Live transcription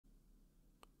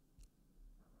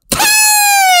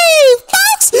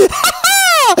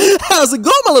how's it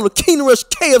going, my little Kingdom Rush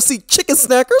KFC chicken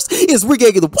snackers? It's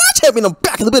Ricky the Watch Having them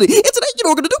back in the building. And today, you know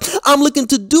what we're gonna do? I'm looking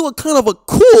to do a kind of a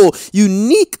cool,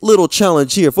 unique little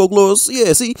challenge here, folklores.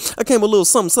 Yeah, see, I came with a little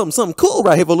something cool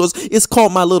right here, folklores. It's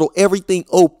called my little everything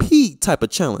OP type of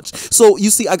challenge. So you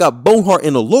see, I got Bonehart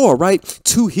and Elora, right?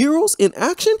 Two heroes in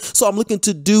action. So I'm looking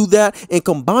to do that and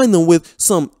combine them with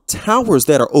some towers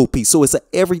that are OP. So it's an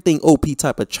everything OP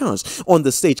type of challenge on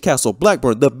the stage Castle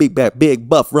Blackburn, the big bad, big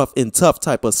buff, rough and tough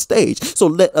type of stage. So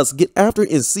let us get after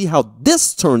it and see how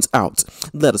this turns out.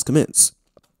 Let us commence.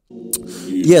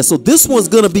 Yeah, so this one's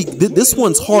gonna be, this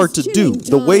one's hard to do.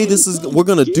 The way this is, we're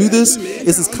gonna do this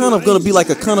is kind of gonna be like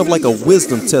a kind of like a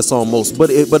wisdom test almost, but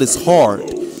it's hard.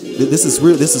 This is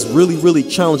really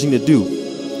challenging to do.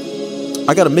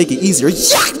 I gotta make it easier.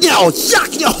 Yak now,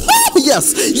 oh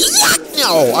yes, yak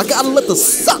now. I gotta let the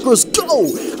suckers go.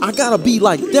 I gotta be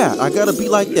like that.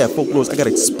 Folklores. I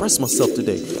gotta express myself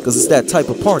today because it's that type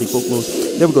of party,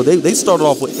 folklores. There we go. They started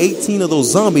off with 18 of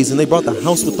those zombies and they brought the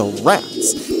house with the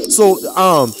rats. So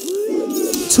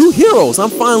two heroes.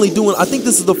 I'm finally doing. I think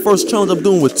this is the first challenge I'm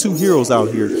doing with two heroes out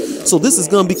here. So this is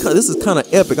gonna be. This is kind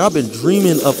of epic. I've been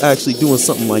dreaming of actually doing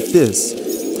something like this.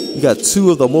 You got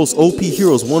two of the most OP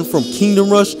heroes, one from Kingdom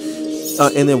Rush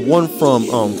and then one from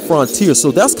Frontier.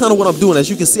 So that's kind of what I'm doing. As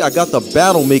you can see, I got the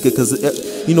Battle Mecha because,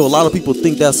 you know, a lot of people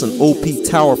think that's an OP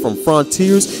tower from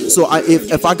Frontiers. So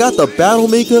if I got the Battle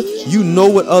Mecha, you know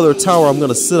what other tower I'm going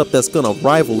to set up that's going to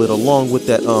rival it along with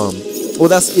that. Well,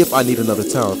 that's if I need another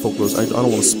tower, folklores. I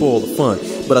don't want to spoil the fun,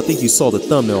 but I think you saw the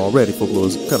thumbnail already,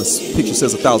 folklores. Kind of picture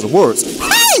says 1,000 words.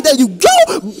 Hey, there you go.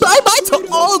 Bye-bye to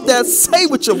all of that. Say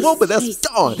what you want, but that's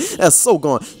gone. That's so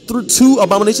gone. Through 2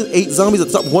 abominations, 8 zombies at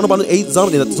the top. 1 abomination, 8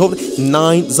 zombies at the top.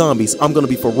 9 zombies. I'm gonna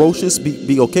be ferocious.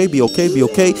 Be okay.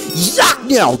 Yak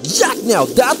now.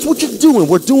 That's what you're doing.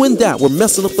 We're doing that. We're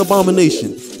messing up the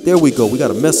abomination. There we go. We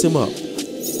gotta mess him up.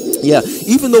 Yeah,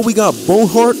 even though we got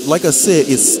Bonehart, like I said,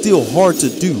 it's still hard to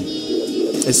do.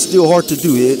 It's still hard to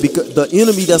do because the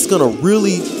enemy that's gonna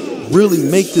really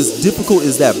make this difficult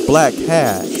is that black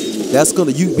hag. That's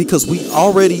gonna because we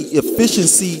already,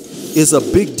 efficiency is a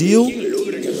big deal.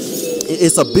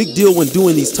 It's a big deal when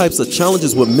doing these types of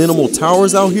challenges with minimal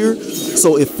towers out here.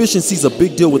 So efficiency is a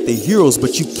big deal with the heroes,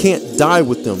 but you can't die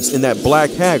with them. And that black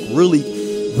hag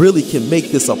really can make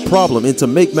this a problem. And to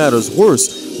make matters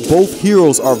worse, both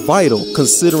heroes are vital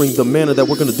considering the manner that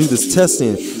we're going to do this test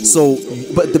in. So,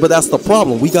 but that's the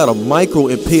problem. We got to micro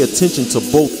and pay attention to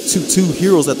both two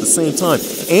heroes at the same time.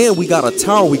 And we got a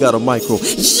tower we got to micro.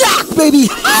 Yak, baby!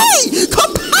 Hey!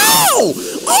 Kapow!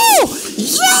 Oh!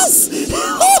 Yes!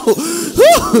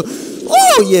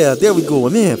 Oh yeah, there we go.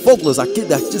 Man, folklores, I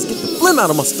just get the phlegm out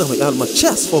of my stomach, out of my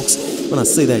chest, folks, when I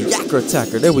say that yacker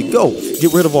attacker. There we go.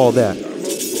 Get rid of all that.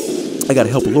 I gotta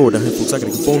help Elora down here, folks. I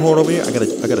gotta get Bonehart over here. I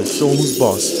gotta show him who's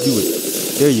boss. Do it.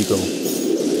 There you go.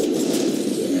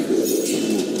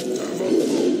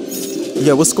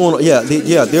 Yeah, what's going on? Yeah,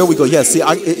 there we go. Yeah, see,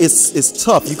 it's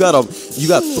tough. You got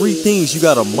 3 things you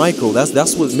gotta micro.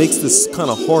 That's what makes this kind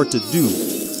of hard to do.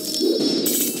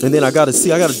 And then I gotta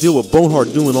deal with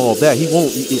Bonehart doing all that. He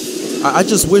won't. I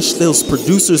just wish those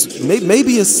producers.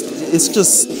 Maybe it's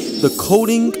just the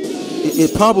coding.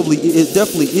 It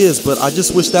definitely is, but I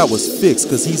just wish that was fixed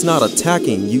because he's not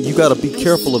attacking. You got to be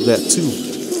careful of that too.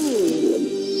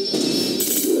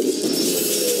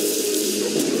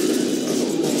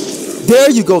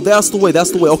 There you go. That's the way.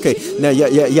 Okay. Now,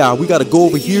 yeah. We got to go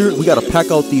over here. We got to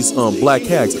pack out these black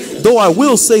hags. Though I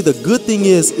will say the good thing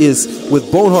is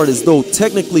with Bonehart is though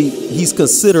technically he's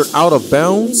considered out of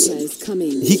bounds.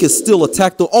 He can still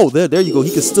attack the. Oh, there you go.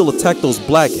 He can still attack those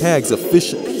black hags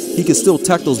efficiently. He can still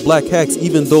attack those black hags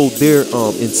even though they're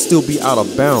and still be out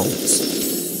of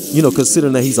bounds. You know,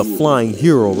 considering that he's a flying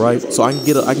hero, right? So I can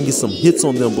get some hits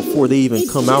on them before they even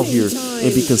come out here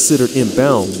and be considered in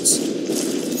bounds.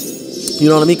 You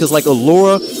know what I mean? Because like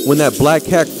Elora, when that black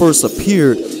hag first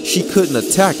appeared, she couldn't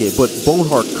attack it, but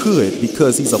Bonehart could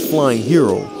because he's a flying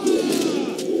hero.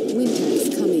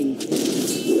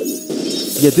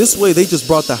 Yeah, this way they just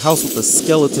brought the house with the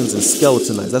skeletons and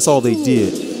skeletonized. That's all they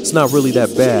did. It's not really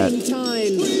that bad.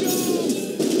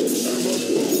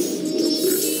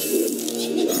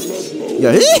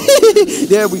 Yeah,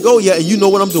 there we go. Yeah, and you know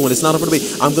what I'm doing. It's not up for debate.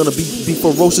 I'm gonna be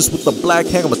ferocious with the black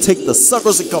hag. I'm gonna take the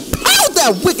suckers and compound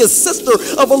that wicked sister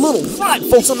of a little rat,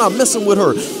 folks. I'm not messing with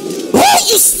her. Oh,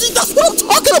 you see, that's what I'm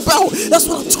talking about. That's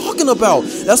what I'm talking about.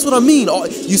 That's what I mean.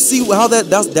 You see how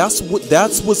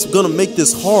that's what's gonna make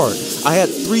this hard.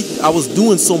 I was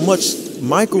doing so much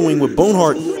microwing with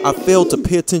Bonehart, I failed to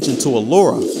pay attention to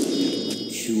Elora.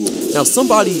 Now,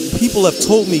 people have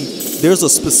told me there's a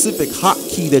specific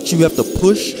hotkey that you have to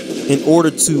push in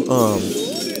order to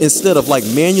instead of like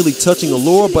manually touching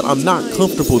Elora, but I'm not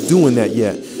comfortable doing that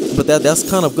yet. But that's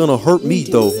kind of gonna hurt me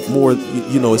though more.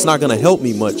 You know, it's not gonna help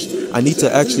me much. I need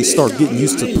to actually start getting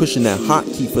used to pushing that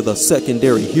hotkey for the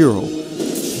secondary hero.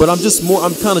 But I'm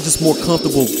kind of just more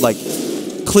comfortable like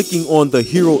clicking on the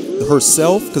hero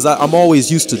herself, because I'm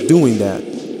always used to doing that.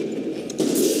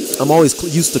 I'm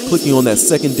always used to clicking on that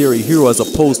secondary hero as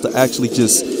opposed to actually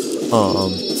just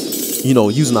you know,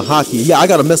 using the hotkey. Yeah, I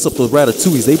gotta mess up those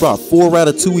ratatouilles. They brought 4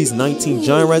 ratatouilles, 19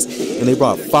 giant rats, and they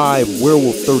brought 5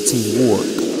 werewolf, 13 warg.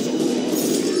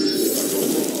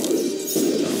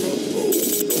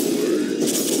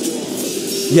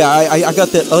 Yeah, I got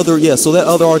that other, yeah, so that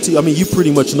other RT, I mean, you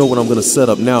pretty much know what I'm gonna set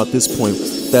up now at this point.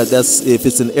 That's if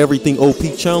it's an everything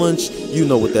OP challenge, you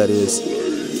know what that is.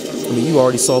 I mean, you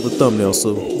already saw the thumbnail,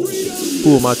 so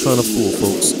who am I trying to fool,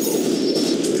 folks?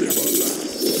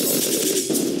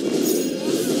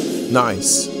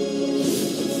 Nice.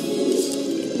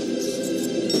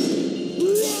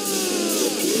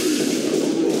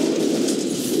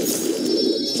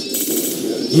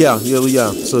 Yeah.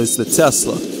 So it's the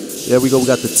Tesla. There we go. We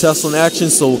got the Tesla in action.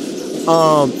 So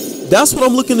that's what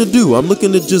I'm looking to do. I'm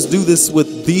looking to just do this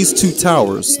with these 2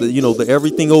 towers. You know, the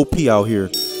everything OP out here.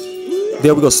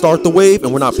 There we go. Start the wave,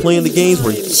 and we're not playing the games.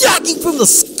 We're yacking from the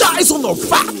skies on the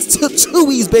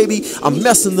ratatouilles, baby. I'm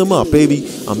messing them up, baby.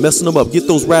 I'm messing them up. Get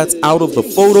those rats out of the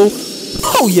photo.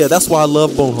 Oh yeah, that's why I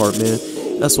love Bonehart, man.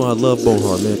 That's why I love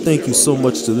Bonehart, man. Thank you so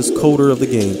much to this coder of the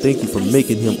game. Thank you for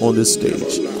making him on this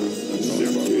stage.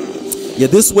 Yeah,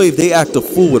 this wave they act a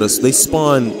fool with us. They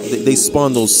spawn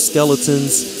those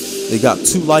skeletons. They got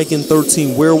 2 lichen,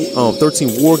 13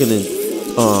 warg, and then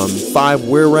 5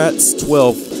 were rats,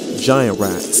 12 giant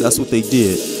rats. That's what they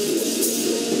did.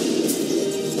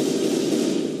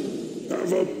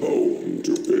 Have a bone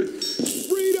to pick.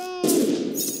 Freedom!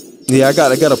 Yeah, I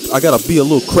gotta be a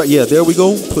little yeah, there we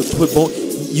go. Put bone.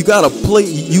 You gotta play.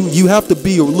 You have to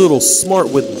be a little smart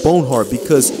with Bonehart,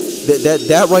 because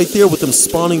that right there with them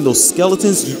spawning those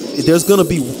skeletons, there's gonna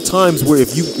be times where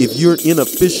if you're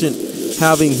inefficient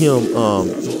having him,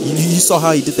 you saw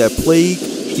how he did that plague.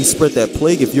 He spread that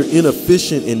plague. If you're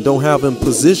inefficient and don't have him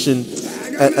positioned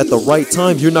at the right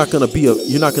time, you're not gonna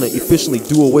efficiently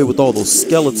do away with all those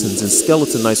skeletons and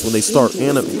skeleton knights when they start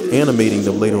animating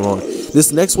them later on.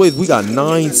 This next wave, we got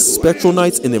 9 spectral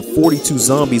knights and then 42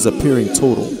 zombies appearing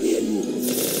total.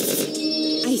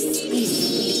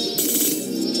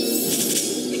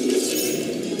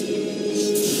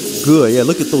 Good, yeah.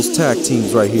 Look at those tag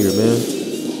teams right here, man.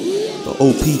 The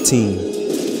OP team.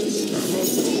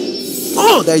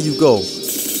 Oh, there you go. Hey,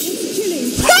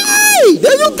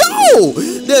 there you go.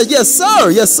 There, yes,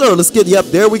 sir. Yes, sir. Let's get, yep,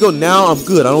 there we go. Now I'm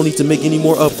good. I don't need to make any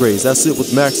more upgrades. That's it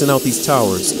with maxing out these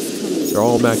towers. They're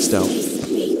all maxed out.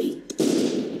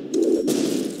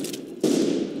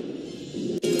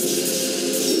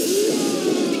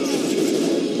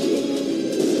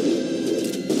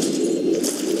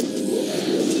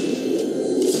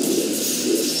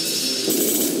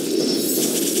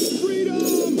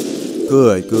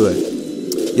 Good, good.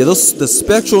 Yeah, the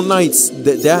spectral knights,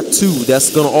 that too, that's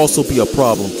gonna also be a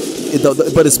problem.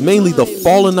 But it's mainly the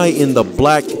fallen knight and the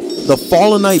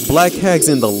fallen knight, black hags,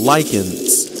 and the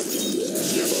lichens.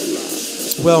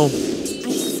 Well,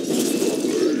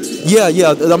 yeah.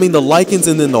 I mean the lichens,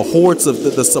 and then the hordes of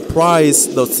the surprise,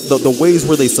 the ways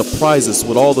where they surprise us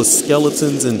with all the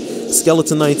skeletons and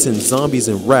skeleton knights and zombies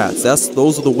and rats.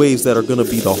 Those are the waves that are gonna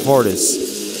be the hardest.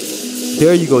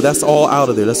 There you go. That's all out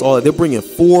of there. That's all. They're bringing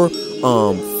 4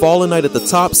 fallen knight at the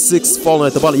top, 6 fallen knight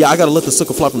at the bottom. Yeah, I gotta let the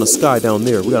sucker fly from the sky down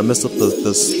there. We gotta mess up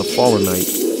the fallen knight.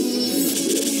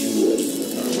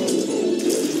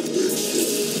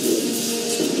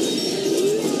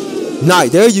 Nice.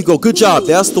 There you go. Good job.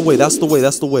 That's the way. That's the way.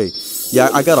 That's the way.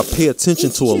 Yeah, I gotta pay attention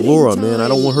to Elora, man. I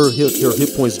don't want her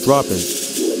hit points dropping.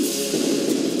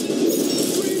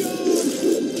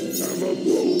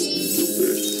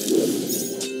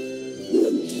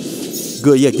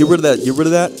 Good, yeah, get rid of that, get rid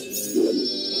of that.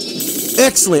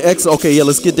 Excellent, excellent. Okay, yeah,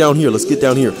 let's get down here. Let's get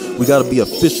down here. We gotta be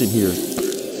efficient here.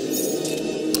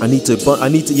 I need to,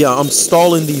 yeah, I'm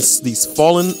stalling these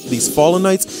fallen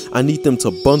knights. I need them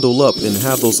to bundle up and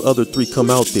have those other 3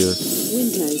 come out there.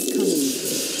 Winter is coming.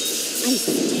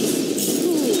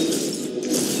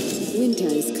 Winter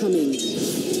is coming.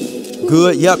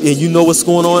 Good, yep, and you know what's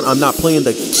going on. I'm not playing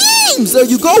the games. There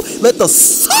you go. Let the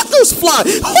suckers fly.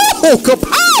 Oh,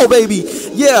 kapow, baby.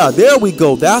 Yeah, there we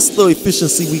go. That's the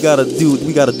efficiency we gotta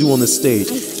do on this stage.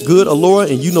 Good, Elora,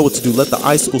 and you know what to do. Let the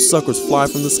icicle suckers fly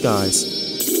from the skies.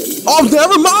 Oh,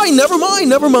 never mind.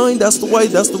 That's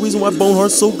the reason why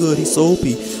Bonehart's so good. He's so OP.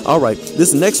 All right,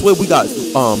 this next wave we got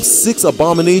 6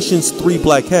 abominations, 3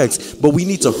 black hags, but we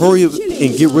need to hurry up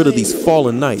and get rid of these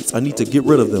fallen knights. I need to get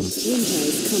rid of them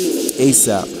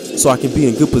ASAP so I can be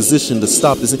in good position to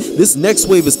stop this. This next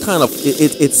wave is kind of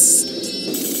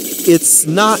it's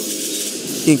not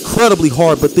incredibly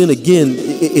hard, but then again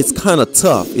it's kind of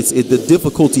tough. The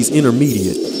difficulty is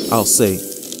intermediate, I'll say.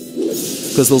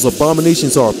 Because those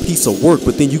abominations are a piece of work,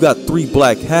 but then you got 3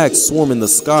 black hags swarming the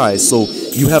sky, so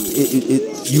you have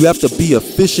to be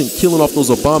efficient killing off those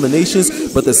abominations,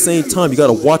 but at the same time you got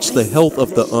to watch the health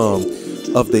of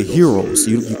the heroes.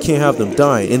 You can't have them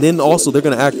dying, and then also they're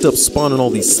gonna act up, spawning all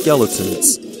these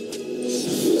skeletons.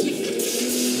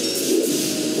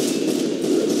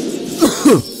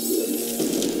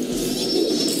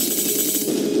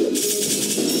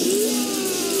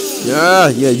 Yeah,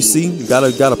 you see, you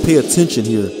gotta pay attention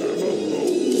here.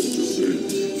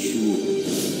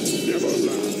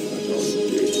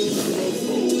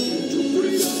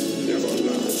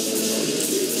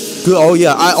 Good. Oh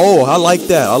yeah, I like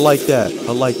that.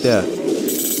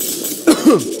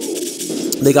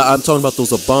 I'm talking about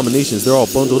those abominations. They're all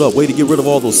bundled up. Way to get rid of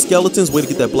all those skeletons. Way to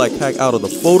get that black hag out of the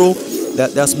photo.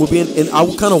 That's moving. And I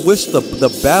kind of wish the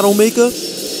Battle Mecha,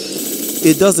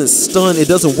 it doesn't stun. It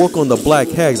doesn't work on the black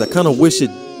hags. I kind of wish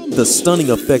the stunning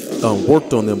effect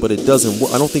worked on them, but it doesn't.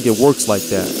 I don't think it works like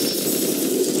that.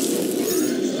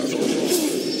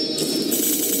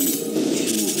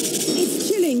 It's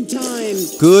chilling time.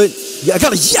 Good. Yeah, I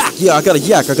got a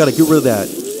yak. I got to get rid of that.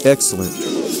 Excellent.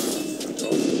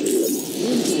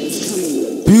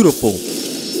 Beautiful.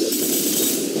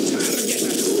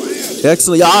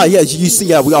 Excellent. Yeah, you see,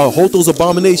 we gotta hold those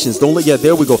abominations. Don't let. Yeah,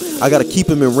 there we go. I gotta keep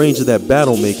him in range of that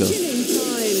Battle Mecha.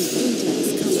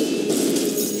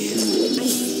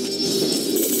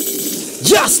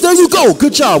 Yes, there you go.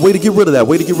 Good job. Way to get rid of that.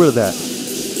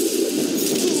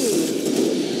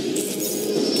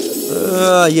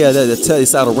 Yeah,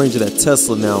 it's out of range of that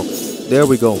Tesla now. There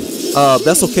we go.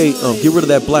 That's okay. Get rid of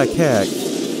that black hag.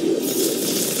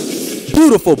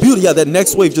 Beautiful. Yeah, that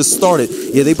next wave just started.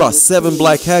 Yeah, they brought 7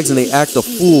 black hags and they act a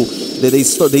fool. They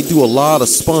do a lot of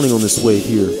spawning on this wave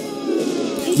here.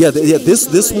 Yeah,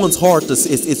 this one's hard to.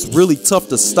 It's really tough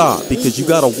to stop because you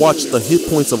gotta watch the hit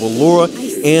points of Elora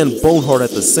and Bonehart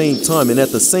at the same time, and at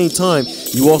the same time,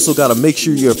 you also gotta make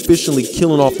sure you're efficiently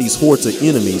killing off these hordes of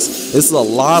enemies. This is a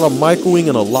lot of microing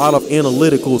and a lot of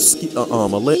analytical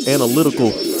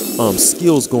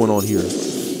skills going on here.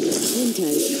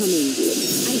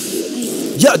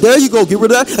 Yeah, there you go. Get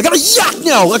rid of that. I got a yak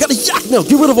now.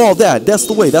 Get rid of all that. That's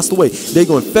the way. They're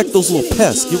going to infect those little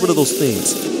pests. Get rid of those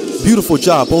things. Beautiful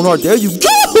job, Bonehart. There you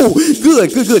go.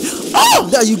 Good. Oh,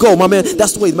 there you go, my man.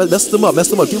 That's the way. Mess them up.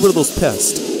 Get rid of those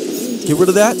pests. Get rid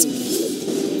of that.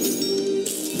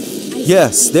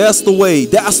 Yes, that's the way.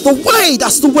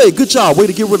 Good job. Way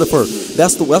to get rid of her.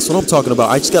 That's what I'm talking about.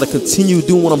 I just got to continue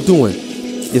doing what I'm doing.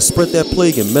 You spread that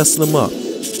plague and mess them up.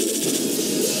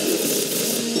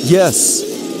 Yes.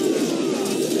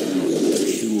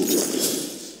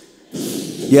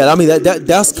 Yeah, I mean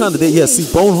that's kind of it. Yeah, see,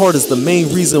 Bonehart is the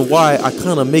main reason why I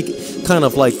kind of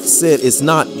said it's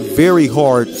not very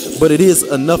hard, but it is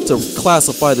enough to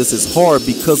classify this as hard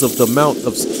because of the amount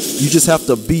of. You just have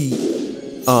to be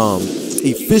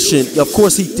efficient. Of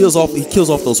course, he kills off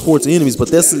those hordes of enemies,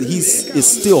 but it's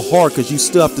still hard because you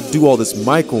still have to do all this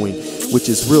microing, which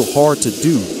is real hard to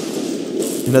do,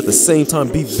 and at the same time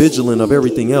be vigilant of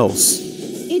everything else.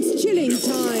 It's chilling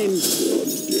time.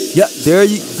 Yeah, there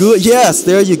you good. Yes,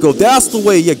 there you go. That's the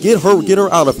way. Yeah, get her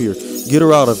out of here.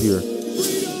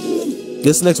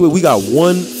 This next way we got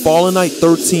 1 Fallen Knight,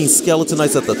 13 Skeleton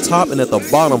Knights at the top, and at the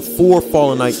bottom 4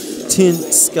 Fallen Knight,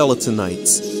 10 Skeleton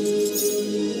Knights.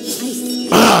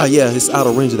 Yeah, it's out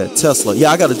of range of that Tesla.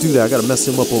 Yeah, I gotta do that. I gotta mess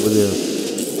him up over there.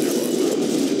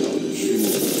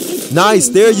 Nice,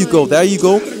 there you go.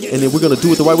 And then we're gonna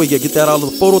do it the right way. Yeah, get that out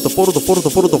of the photo.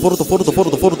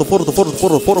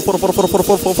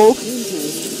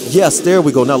 Yes, there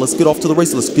we go. Now let's get off to the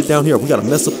race. Let's get down here. We gotta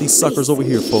mess up these suckers over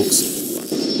here, folks.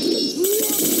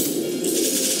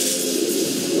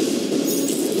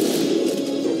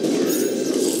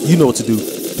 You know what to do.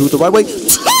 Do it the right way.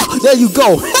 There you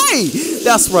go. Hey,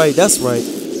 that's right.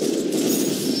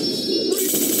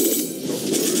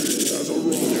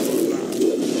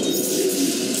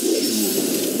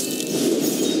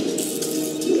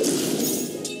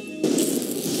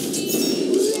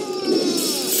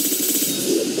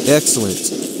 Excellent.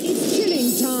 It's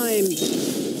chilling time.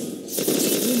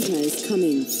 Winter is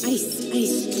Incoming. Ice.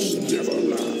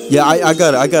 Yeah, I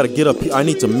gotta get up here. I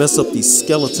need to mess up these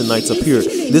skeleton knights up here.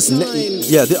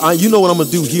 You know what I'm gonna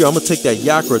do here? I'm gonna take that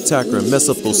Yakker attacker and mess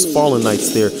up those fallen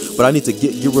knights there. But I need to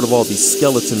get rid of all these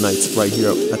skeleton knights right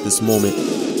here at this moment.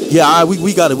 Yeah, we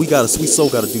so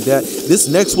gotta do that. This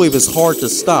next wave is hard to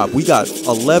stop. We got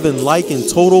 11 in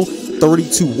total,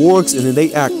 32 wargs, and then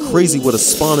they act crazy with us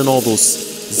spawning all those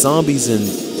zombies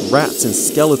and rats and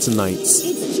skeleton knights.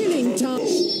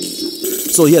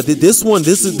 So yeah, this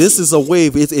is a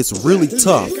wave. It's really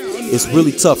tough. It's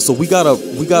really tough. So we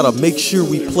gotta make sure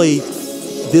we play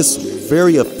this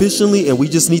very efficiently, and we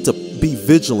just need to be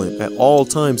vigilant at all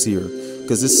times here,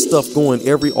 because this stuff going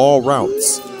all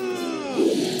routes.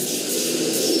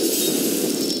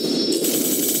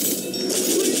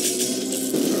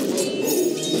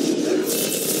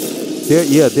 There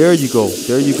you go.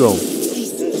 There you go.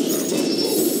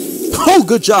 Oh,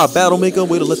 good job, Battle Mecha.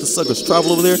 Way to let the suckers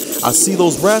travel over there. I see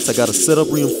those rats. I gotta set up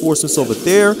reinforcements over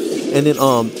there, and then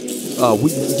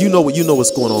you know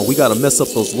what's going on. We gotta mess up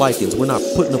those lichens. We're not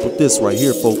putting up with this right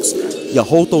here, folks. Yeah,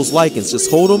 hold those lichens. Just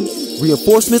hold them.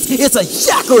 Reinforcements. It's a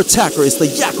Yakker attacker. It's the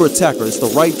Yakker attacker. It's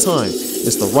the right time.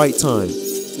 It's the right time.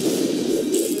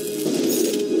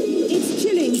 It's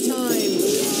chilling time.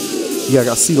 Yeah,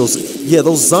 I see those. Yeah,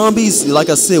 those zombies. Like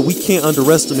I said, we can't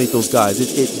underestimate those guys.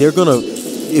 They're gonna.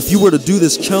 If you were to do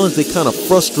this challenge, they kind of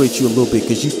frustrate you a little bit,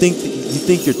 because you think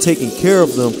you're taking care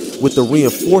of them with the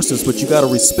reinforcements, but you got to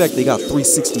respect they got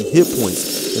 360 hit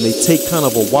points, and they take kind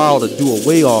of a while to do a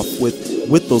way off with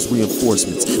those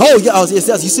reinforcements. Oh yeah, yes,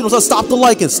 you see what I'm saying? Stop the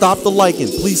lichen, stop the lichen,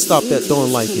 please stop that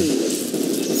darn lichen.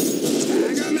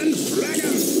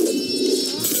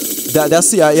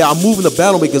 That's it. Yeah, I'm moving the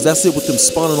battle because that's it with them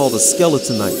spawning all the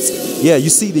skeleton knights. Yeah, you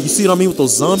see what I mean with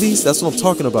those zombies? That's what I'm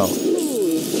talking about.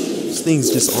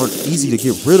 Things just aren't easy to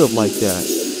get rid of like that.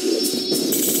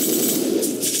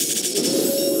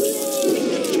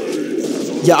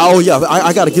 Yeah, oh yeah,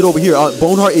 I gotta get over here.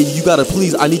 Bonehart, you gotta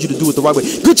please, I need you to do it the right way.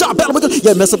 Good job, Battle Mecha.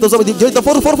 Yeah, mess up those other.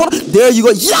 There you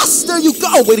go. Yes, there you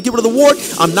go. Way to get rid of the ward.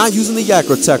 I'm not using the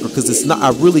Yakker attacker because it's not.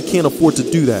 I really can't afford to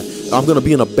do that. I'm gonna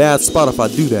be in a bad spot if I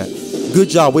do that. Good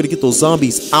job. Way to get those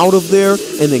zombies out of there,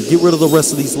 and then get rid of the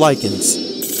rest of these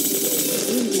lichens.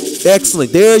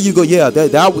 Excellent. There you go. Yeah,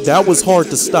 that was hard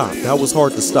to stop. That was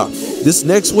hard to stop. This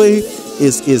next wave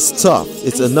is tough.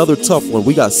 It's another tough one.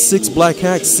 We got 6 black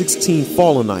hacks, 16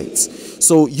 fallen knights.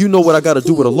 So you know what I got to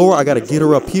do with Elora. I got to get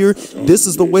her up here. This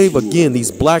is the wave again. These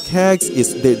black hags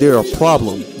they're a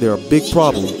problem. They're a big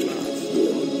problem.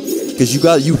 Because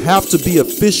you have to be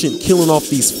efficient killing off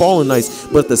these fallen knights,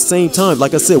 but at the same time,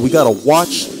 like I said, we got to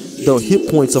watch the hit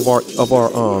points of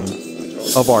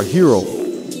our hero.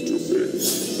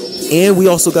 And we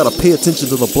also got to pay attention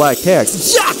to the black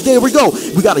hags. Yak! There we go.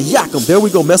 We got to yak them. There we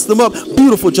go. Mess them up.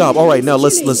 Beautiful job. All right, now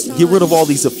let's get rid of all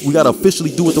these. We got to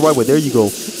officially do it the right way. There you go.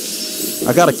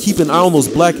 I got to keep an eye on those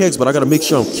black hags, but I got to make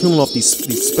sure I'm killing off these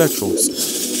spectrals.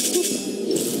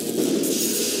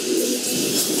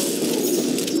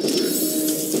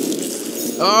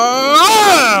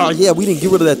 Yeah, we didn't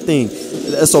get rid of that thing.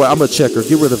 That's all right. I'm going to check her.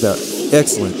 Get rid of that.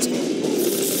 Excellent.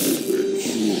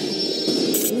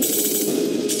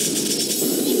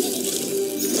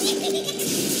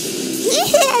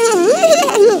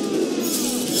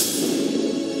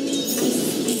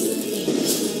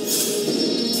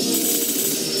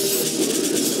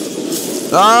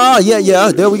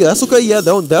 Yeah, there we go. That's okay. Yeah,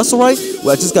 that's all right.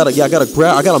 Well, I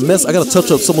gotta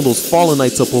touch up some of those fallen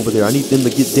knights up over there. I need them to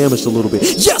get damaged a little bit.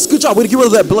 Yes, good job. Way to get rid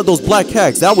of those black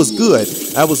hags. That was good.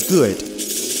 That was good.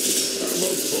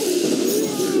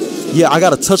 Yeah, I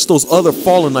gotta touch those other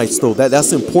fallen knights though.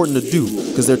 That's important to do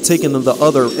because they're taking the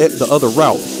other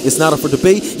route. It's not up for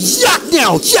debate. Yak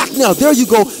now. There you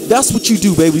go. That's what you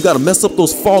do, baby. You gotta mess up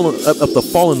those the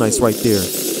fallen knights right there.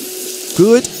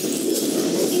 Good.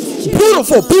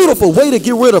 Beautiful way to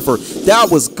get rid of her. That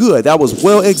was good. That was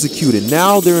well executed.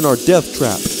 Now they're in our death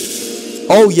trap.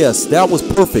 Oh yes, that was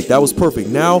perfect.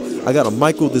 Now I gotta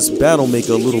micro this Battle Mecha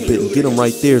a little bit and get them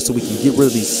right there so we can get rid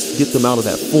of these, get them out of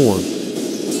that form.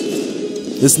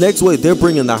 This next wave, they're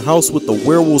bringing the house with the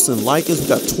werewolves and lichens. We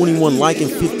got 21 lichen,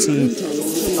 15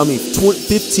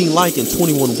 lichen,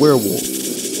 21 werewolf.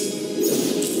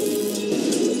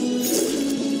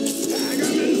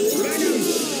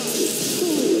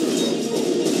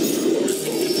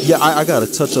 Yeah, I gotta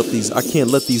touch up these. I can't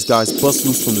let these guys bust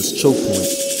loose from this choke point.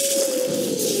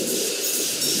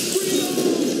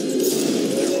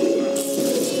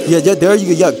 Yeah, there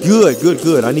you go. Yeah,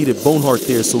 good. I needed Bonehart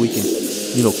there so we can,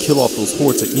 kill off those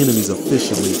hordes of enemies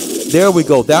efficiently. There we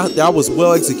go. That was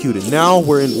well executed. Now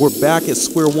we're back at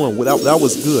square one. That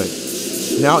was good.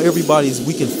 Now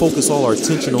we can focus all our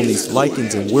attention on these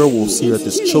lichens and werewolves here at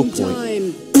this choke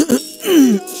point.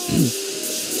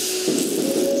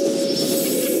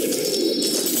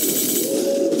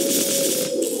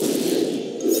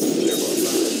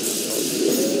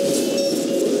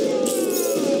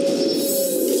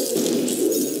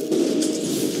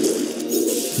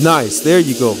 Nice. There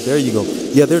you go. There you go.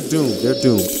 Yeah, they're doomed. They're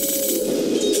doomed.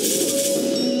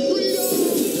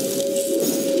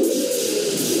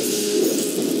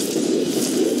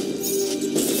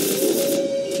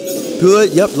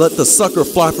 Good. Yep. Let the sucker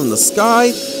fly from the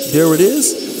sky. There it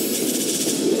is.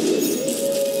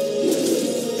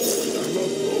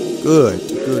 Good.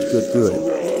 Good. Good. Good.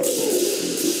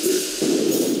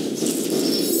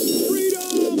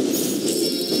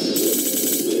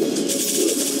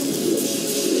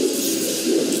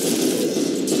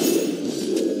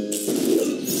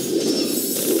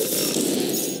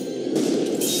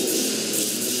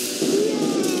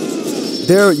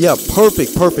 There, yeah,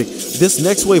 perfect, perfect. This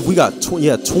next wave, we got 20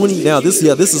 now. This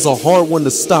is a hard one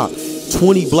to stop.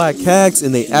 20 black hags,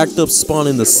 and they act up,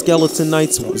 spawning the skeleton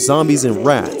knights, zombies, and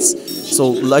rats. So,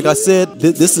 like I said,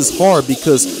 this is hard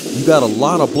because you got a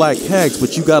lot of black hags,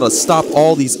 but you got to stop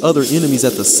all these other enemies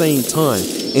at the same time,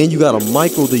 and you got to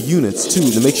micro the units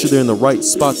too to make sure they're in the right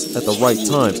spots at the right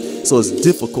times. So it's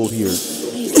difficult here.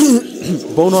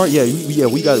 Bonehart, we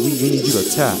need you to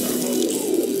attack.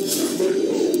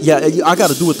 Yeah, I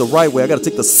got to do it the right way. I got to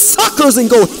take the suckers and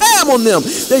go ham on them.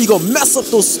 There you go. Mess up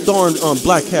those darn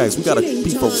black hags. We got to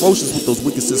be ferocious with those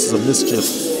wicked sisters of mischief.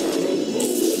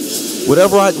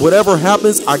 Whatever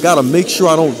happens, I got to make sure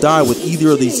I don't die with either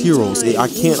of these heroes. I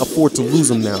can't afford to lose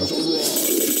them now.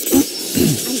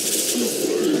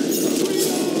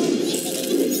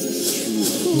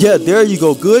 Yeah, there you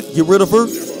go. Good. Get rid of her.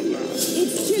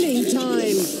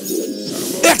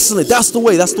 Excellent. That's the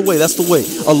way. That's the way. That's the way.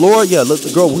 Elora, yeah, let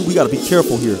the girl. We got to be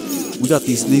careful here. We got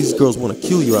these girls want to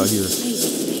kill you out here.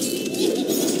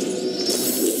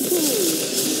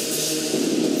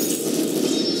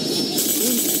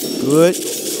 Good.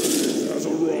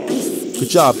 Good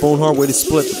job, Bonehart. Way to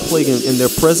split the plague in their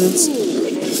presence.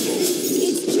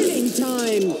 It's killing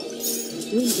time.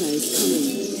 Winter is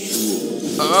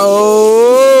coming.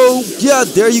 Oh, yeah.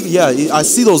 There you. Yeah, I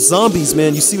see those zombies,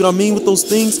 man. You see what I mean with those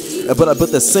things? But at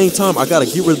the same time, I gotta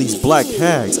get rid of these black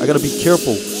hags. I gotta be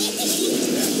careful.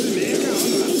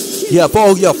 Yeah,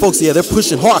 folks. Yeah, they're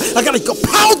pushing hard. I gotta go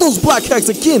pound those black hags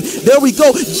again. There we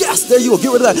go. Yes, there you go.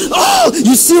 Get rid of that. Oh,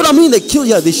 you see what I mean? They killed.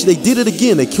 Yeah, they did it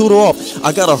again. They killed her off.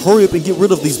 I gotta hurry up and get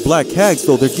rid of these black hags,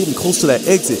 though. They're getting close to that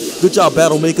exit. Good job,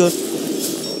 Battle Mecha.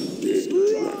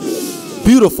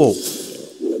 Beautiful.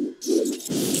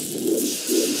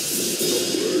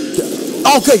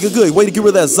 Okay, good. Way to get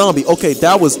rid of that zombie. Okay,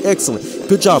 that was excellent.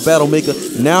 Good job, Battle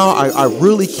Mecha. Now I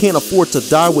really can't afford to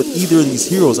die with either of these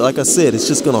heroes. Like I said, it's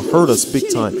just gonna hurt us big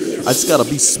time. I just gotta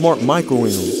be smart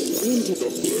microing them.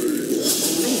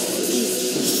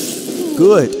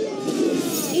 Good.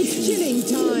 It's killing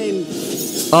time.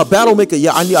 Battle Mecha.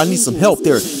 Yeah, I need some help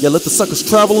there. Yeah, let the suckers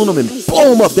travel on them and blow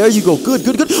them up. There you go. Good.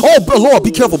 Oh, Lord,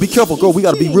 be careful, girl. We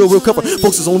gotta be real careful.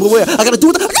 Folks, it's the only way. I gotta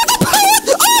do it.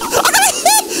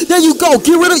 There you go.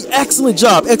 Get rid of. Excellent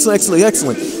job. Excellent.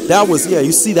 That was, yeah.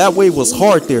 You see, that wave was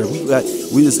hard there.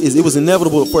 It was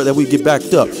inevitable that we get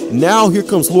backed up. Now here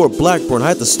comes Lord Blackburn. I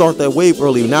had to start that wave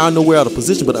earlier. Now I know we're out of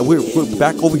position, but we're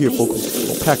back over here, folks.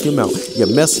 We'll pack him out. Yeah,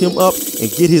 mess him up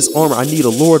and get his armor. I need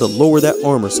Elora to lower that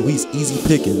armor so he's easy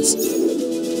pickings.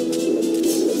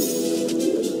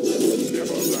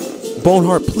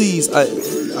 Bonehart, please.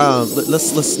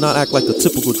 Let's not act like the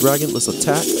typical dragon. Let's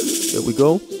attack. There we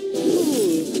go.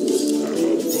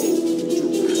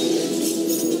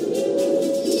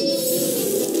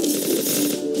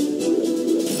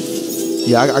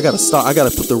 Yeah, I gotta stop. I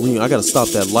gotta put the ring. I gotta stop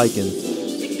that lichen.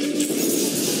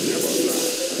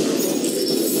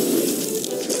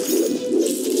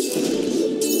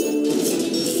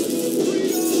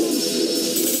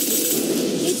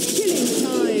 It's killing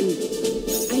time.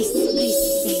 Ice,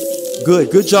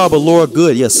 Good job, Elora.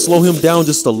 Good. Yes, slow him down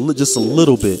just a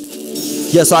little bit.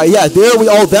 Yes, there we.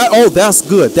 That's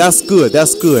good. That's good.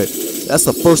 That's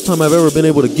the first time I've ever been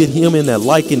able to get him in that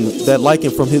lichen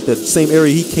from that same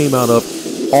area he came out of,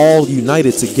 all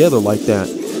united together like that.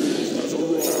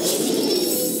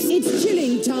 It's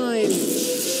killing time.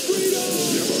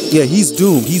 Yeah, he's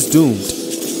doomed.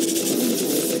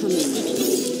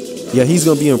 Yeah, he's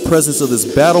gonna be in presence of this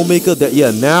Battle Mecha.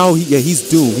 Now he's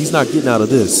doomed. He's not getting out of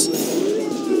this.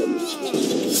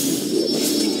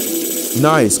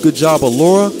 Nice, good job,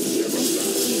 Elora.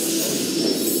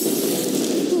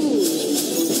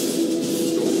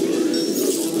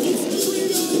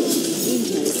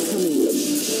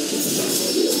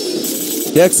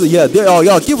 Excellent. Yeah, there. Oh,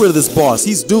 y'all, get rid of this boss.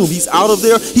 He's doomed. He's out of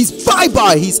there. He's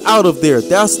bye-bye. He's out of there.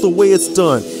 That's the way it's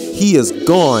done. He is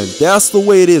gone. That's the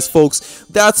way it is, folks.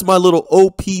 That's my little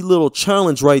OP little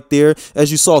challenge right there.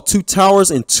 As you saw, 2 towers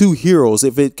and 2 heroes.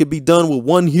 If it could be done with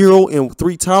 1 hero and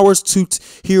 3 towers, 2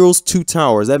 heroes, 2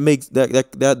 towers. That makes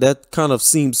that kind of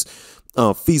seems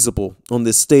feasible on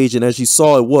this stage. And as you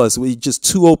saw, it was just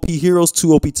 2 OP heroes,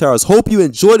 2 OP towers. Hope you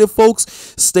enjoyed it, folks.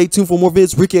 Stay tuned for more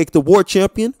vids. Ricky the War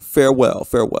Champion. Farewell.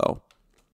 Farewell.